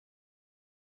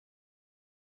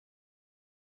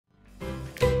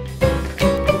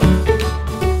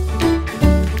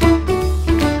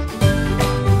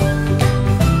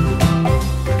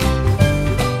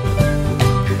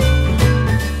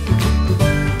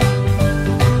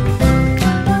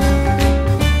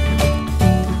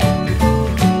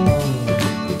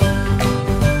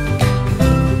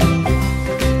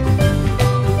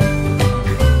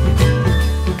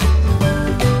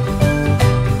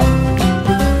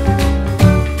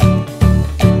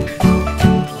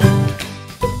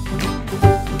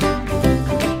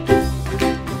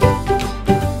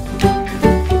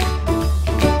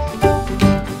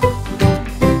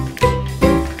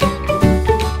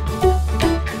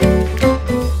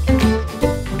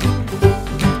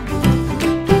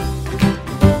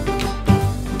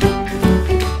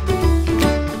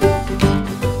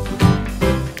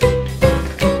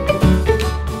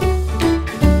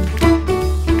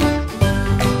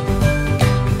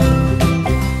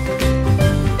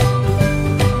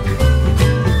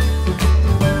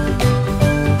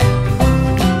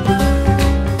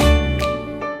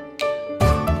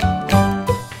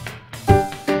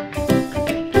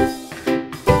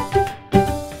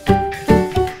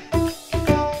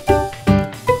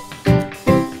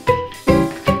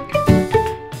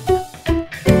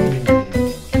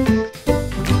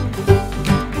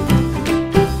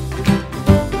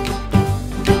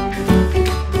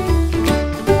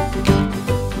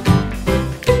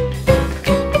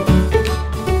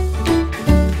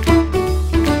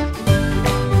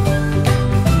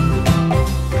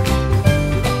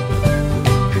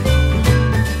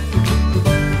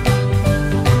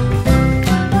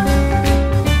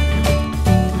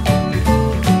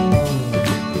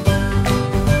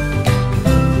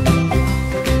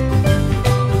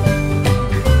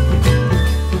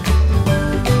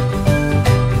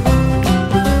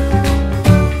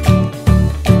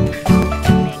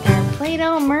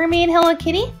Hello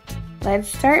Kitty? Let's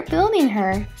start building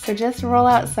her. So just roll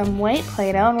out some white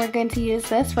Play-Doh, and we're going to use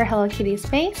this for Hello Kitty's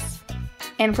face.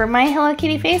 And for my Hello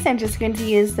Kitty face, I'm just going to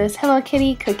use this Hello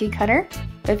Kitty cookie cutter.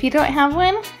 But if you don't have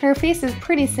one, her face is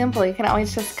pretty simple. You can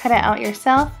always just cut it out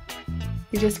yourself.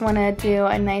 You just want to do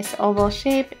a nice oval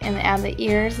shape and add the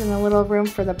ears and a little room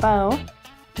for the bow.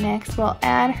 Next, we'll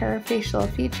add her facial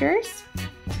features.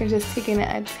 So just taking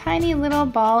a tiny little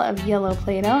ball of yellow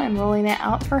Play-Doh and rolling it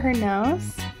out for her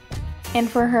nose. And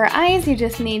for her eyes, you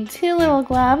just need 2 little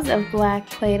globs of black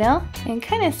Play-Doh and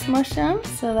kind of smush them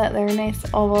so that they're a nice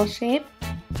oval shape.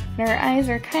 And her eyes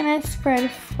are kind of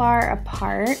spread far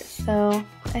apart, so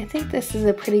I think this is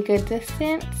a pretty good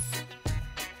distance.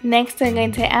 Next, I'm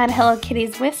going to add Hello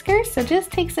Kitty's whiskers, so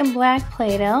just take some black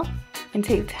Play-Doh and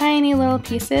take tiny little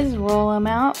pieces, roll them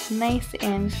out nice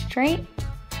and straight.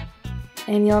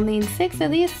 And you'll need 6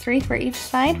 of these, 3 for each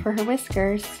side for her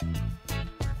whiskers.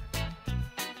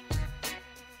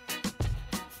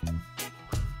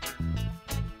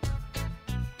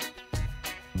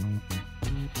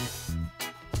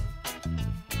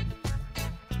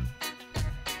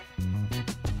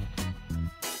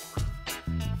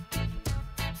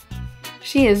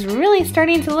 She is really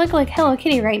starting to look like Hello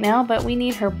Kitty right now, but we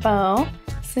need her bow.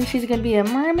 Since she's going to be a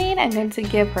mermaid, I'm going to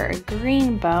give her a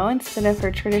green bow instead of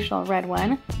her traditional red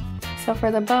one. So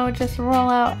for the bow, just roll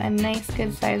out a nice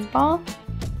good sized ball.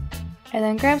 And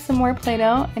then grab some more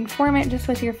Play-Doh and form it just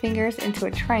with your fingers into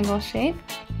a triangle shape.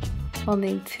 We'll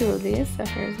need 2 of these, so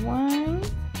here's one.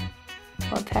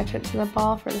 We'll attach it to the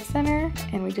ball for the center,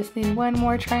 and we just need 1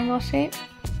 more triangle shape.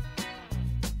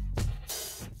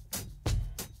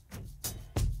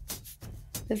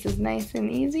 This is nice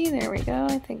and easy. There we go.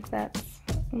 I think that's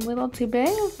a little too big.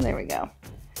 There we go.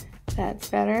 That's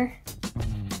better.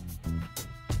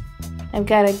 I've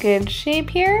got a good shape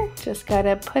here. Just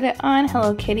gotta put it on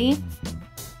Hello Kitty.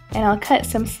 And I'll cut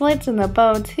some slits in the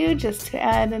bow too, just to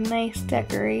add a nice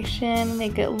decoration,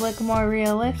 make it look more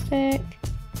realistic.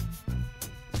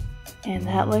 And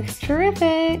that looks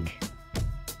terrific.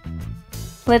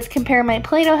 Let's compare my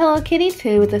Play-Doh Hello Kitty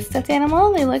to the stuffed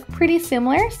animal. They look pretty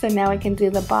similar, so now we can do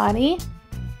the body.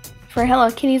 For Hello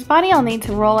Kitty's body, I'll need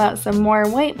to roll out some more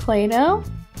white Play-Doh.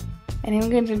 And I'm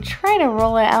going to try to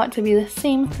roll it out to be the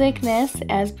same thickness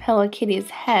as Hello Kitty's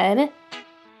head.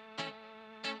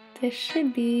 This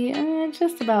should be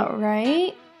just about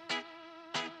right.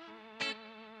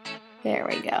 There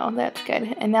we go, that's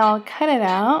good. And now I'll cut it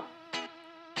out.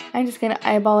 I'm just going to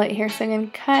eyeball it here, so I'm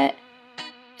going to cut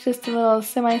just a little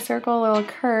semicircle, a little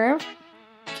curve,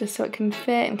 just so it can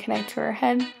fit and connect to her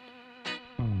head.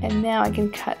 And now I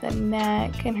can cut the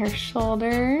neck and her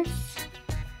shoulders.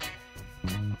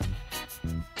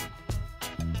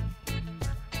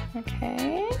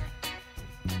 Okay,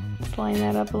 let's line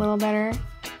that up a little better.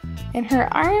 And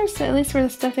her arms, at least for the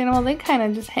stuffed animal, they kind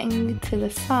of just hang to the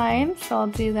side, so I'll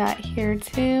do that here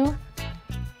too.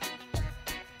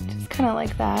 Just kind of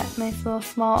like that, nice little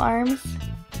small arms.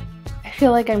 I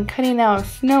feel like I'm cutting out a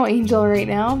snow angel right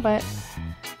now, but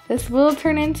this will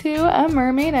turn into a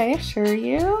mermaid, I assure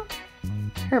you.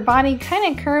 Her body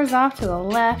kind of curves off to the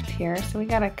left here, so we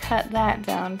gotta cut that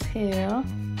down too.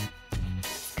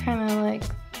 Kind of like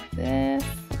this.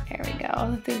 There we go.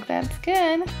 I think that's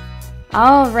good.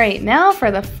 Alright, now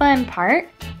for the fun part.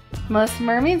 Most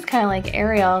mermaids, kind of like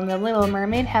Ariel and the Little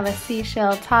Mermaid, have a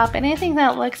seashell top, and I think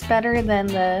that looks better than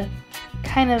the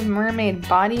kind of mermaid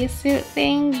bodysuit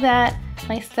thing that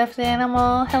my stuffed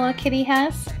animal Hello Kitty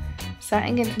has. So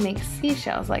I'm going to make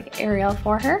seashells like Ariel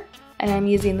for her, and I'm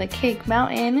using the Cake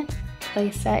Mountain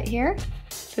play set here.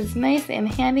 So it's nice and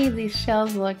handy. These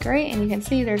shells look great, and you can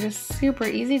see they're just super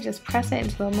easy. Just press it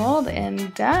into the mold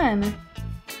and done.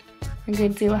 I'm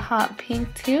going to do a hot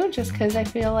pink too, just because I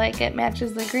feel like it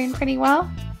matches the green pretty well.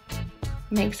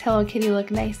 Makes Hello Kitty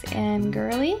look nice and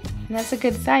girly, and that's a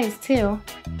good size too.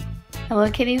 Hello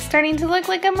Kitty's starting to look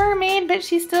like a mermaid, but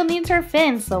she still needs her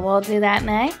fin, so we'll do that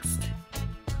next.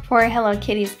 For Hello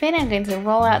Kitty's fin, I'm going to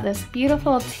roll out this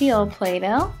beautiful teal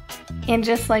Play-Doh. And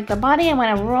just like the body, I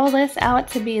want to roll this out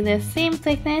to be the same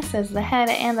thickness as the head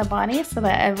and the body so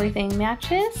that everything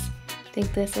matches. I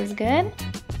think this is good.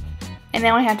 And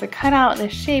now I have to cut out the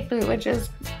shape, which is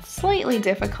slightly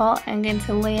difficult. I'm going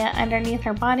to lay it underneath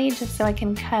her body just so I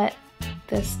can cut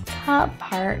this top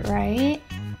part right.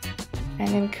 And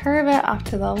then curve it off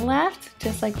to the left,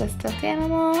 just like the stuffed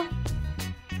animal.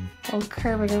 We'll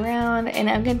curve it around, and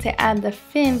I'm going to add the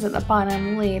fins at the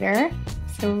bottom later.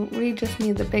 So we just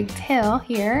need the big tail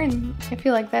here, and I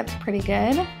feel like that's pretty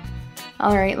good.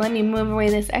 Alright, let me move away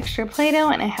this extra Play-Doh,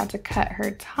 and I have to cut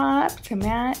her top to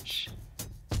match.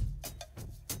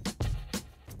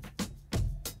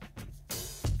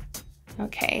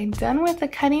 Okay, done with the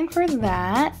cutting for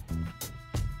that.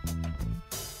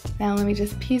 Now let me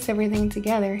just piece everything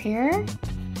together here.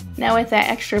 Now with that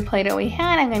extra Play-Doh we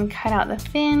had, I'm going to cut out the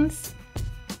fins.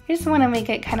 I just want to make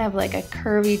it kind of like a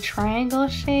curvy triangle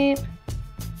shape.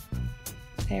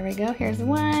 There we go, here's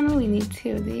one. We need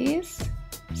 2 of these.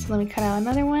 So let me cut out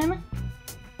another one.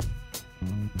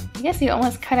 I guess you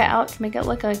almost cut it out to make it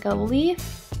look like a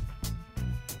leaf.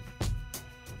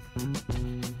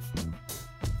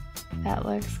 That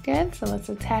looks good, so let's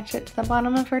attach it to the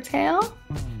bottom of her tail.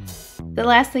 The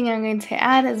last thing I'm going to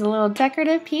add is a little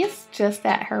decorative piece just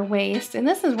at her waist, and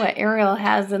this is what Ariel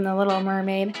has in The Little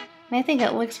Mermaid, and I think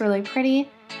it looks really pretty,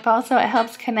 but also it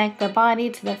helps connect the body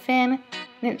to the fin,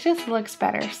 and it just looks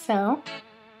better. So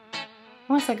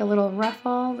almost like a little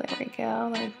ruffle. There we go.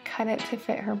 Let me cut it to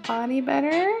fit her body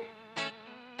better.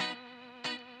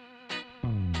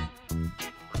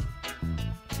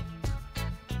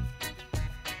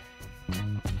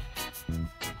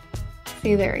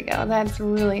 See, there we go. That's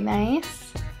really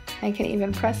nice. I can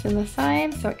even press in the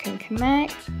side so it can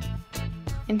connect.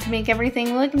 And to make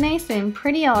everything look nice and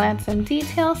pretty, I'll add some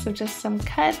details, so just some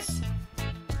cuts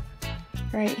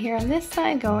right here on this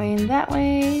side going that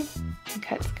way, and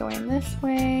cuts going this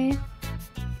way.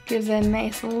 Gives a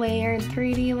nice layered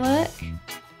 3D look.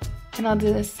 And I'll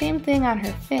do the same thing on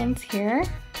her fins here.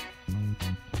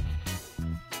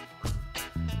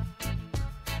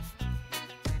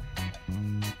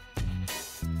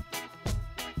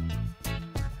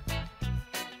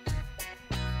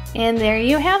 And there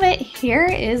you have it. Here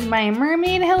is my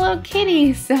mermaid Hello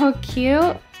Kitty. So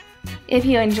cute. If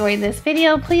you enjoyed this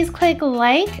video, please click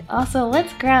like. Also,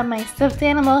 let's grab my stuffed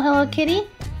animal Hello Kitty.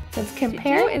 Let's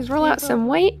compare. Is roll out some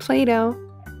white Play-Doh.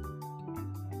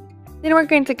 Then we're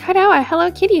going to cut out a Hello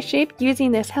Kitty shape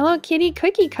using this Hello Kitty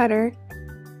cookie cutter.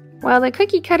 While the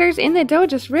cookie cutter's in the dough,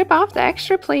 just rip off the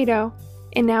extra Play-Doh.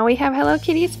 And now we have Hello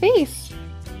Kitty's face.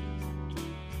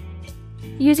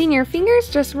 Using your fingers,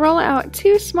 just roll out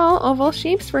 2 small oval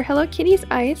shapes for Hello Kitty's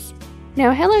eyes.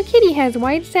 Now Hello Kitty has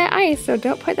wide set eyes, so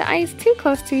don't put the eyes too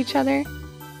close to each other.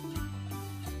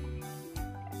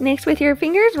 Next, with your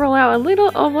fingers, roll out a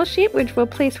little oval shape which we'll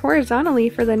place horizontally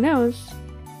for the nose.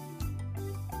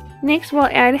 Next, we'll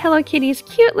add Hello Kitty's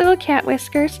cute little cat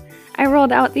whiskers. I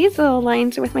rolled out these little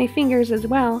lines with my fingers as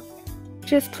well.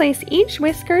 Just place each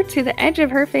whisker to the edge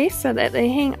of her face so that they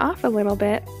hang off a little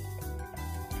bit.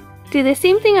 Do the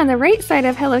same thing on the right side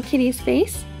of Hello Kitty's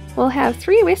face. We'll have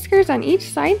 3 whiskers on each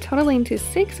side, totaling to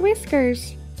 6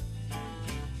 whiskers.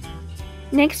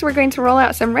 Next, we're going to roll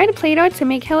out some red Play-Doh to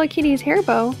make Hello Kitty's hair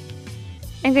bow.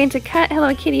 I'm going to cut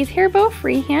Hello Kitty's hair bow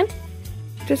freehand.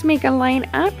 Just make a line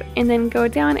up and then go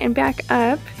down and back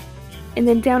up, and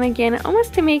then down again,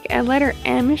 almost to make a letter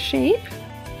M shape.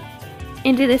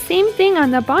 And do the same thing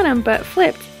on the bottom but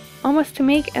flipped, almost to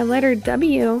make a letter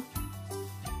W.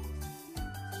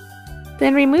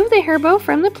 Then remove the hair bow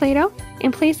from the Play-Doh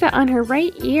and place it on her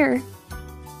right ear.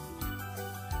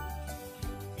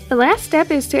 The last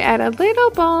step is to add a little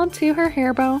ball to her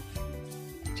hair bow.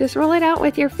 Just roll it out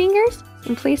with your fingers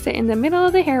and place it in the middle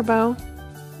of the hair bow.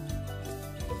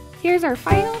 Here's our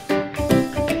final